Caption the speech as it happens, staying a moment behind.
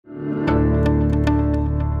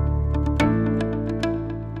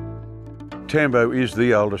Tambo is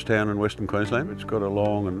the oldest town in Western Queensland. It's got a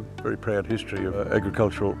long and very proud history of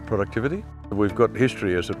agricultural productivity. We've got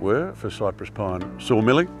history, as it were, for cypress pine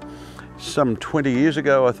sawmilling. Some 20 years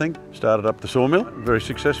ago, I think, started up the sawmill very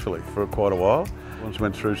successfully for quite a while. Once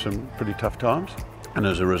went through some pretty tough times, and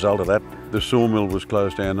as a result of that, the sawmill was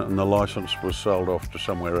closed down and the licence was sold off to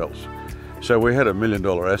somewhere else. So we had $1 million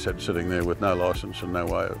asset sitting there with no licence and no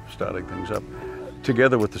way of starting things up.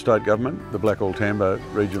 Together with the state government, the Blackall Tambo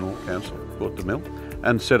Regional Council bought the mill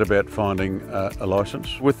and set about finding a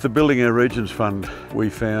licence. With the Building Our Regions Fund, we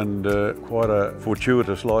found quite a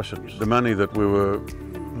fortuitous licence. The money that we were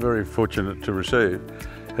very fortunate to receive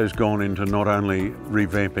has gone into not only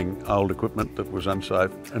revamping old equipment that was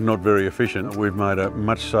unsafe and not very efficient, we've made a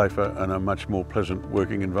much safer and a much more pleasant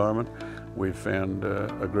working environment. We've found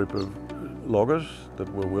a group of loggers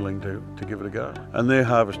that were willing to give it a go. And they're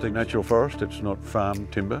harvesting natural forest, it's not farm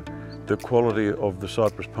timber. The quality of the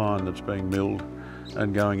cypress pine that's being milled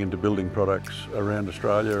and going into building products around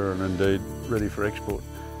Australia and indeed ready for export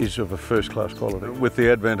is of a first-class quality. With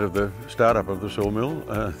the advent of the start-up of the sawmill,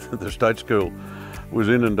 the state school was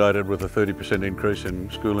inundated with a 30% increase in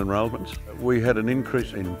school enrolments. We had an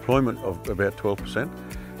increase in employment of about 12%,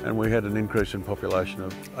 and we had an increase in population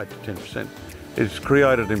of 8 to 10%. It's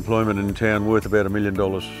created employment in town worth about $1 million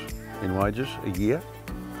in wages a year.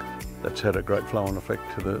 That's had a great flow-on effect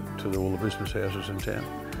to all the business houses in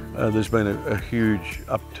town. There's been a huge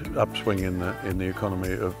upswing in the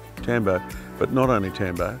economy of Tambo, but not only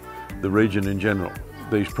Tambo, the region in general.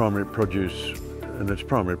 These primary produce and its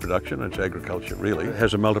primary production, its agriculture really,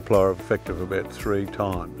 has a multiplier effect of about 3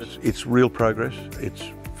 times. It's real progress, it's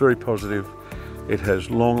very positive, it has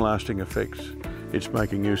long-lasting effects. It's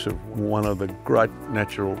making use of one of the great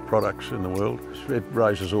natural products in the world. It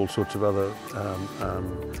raises all sorts of other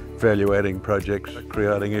value-adding projects,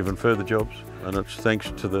 creating even further jobs. And it's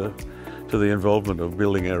thanks to the involvement of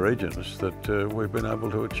Building Our Regions that we've been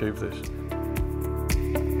able to achieve this.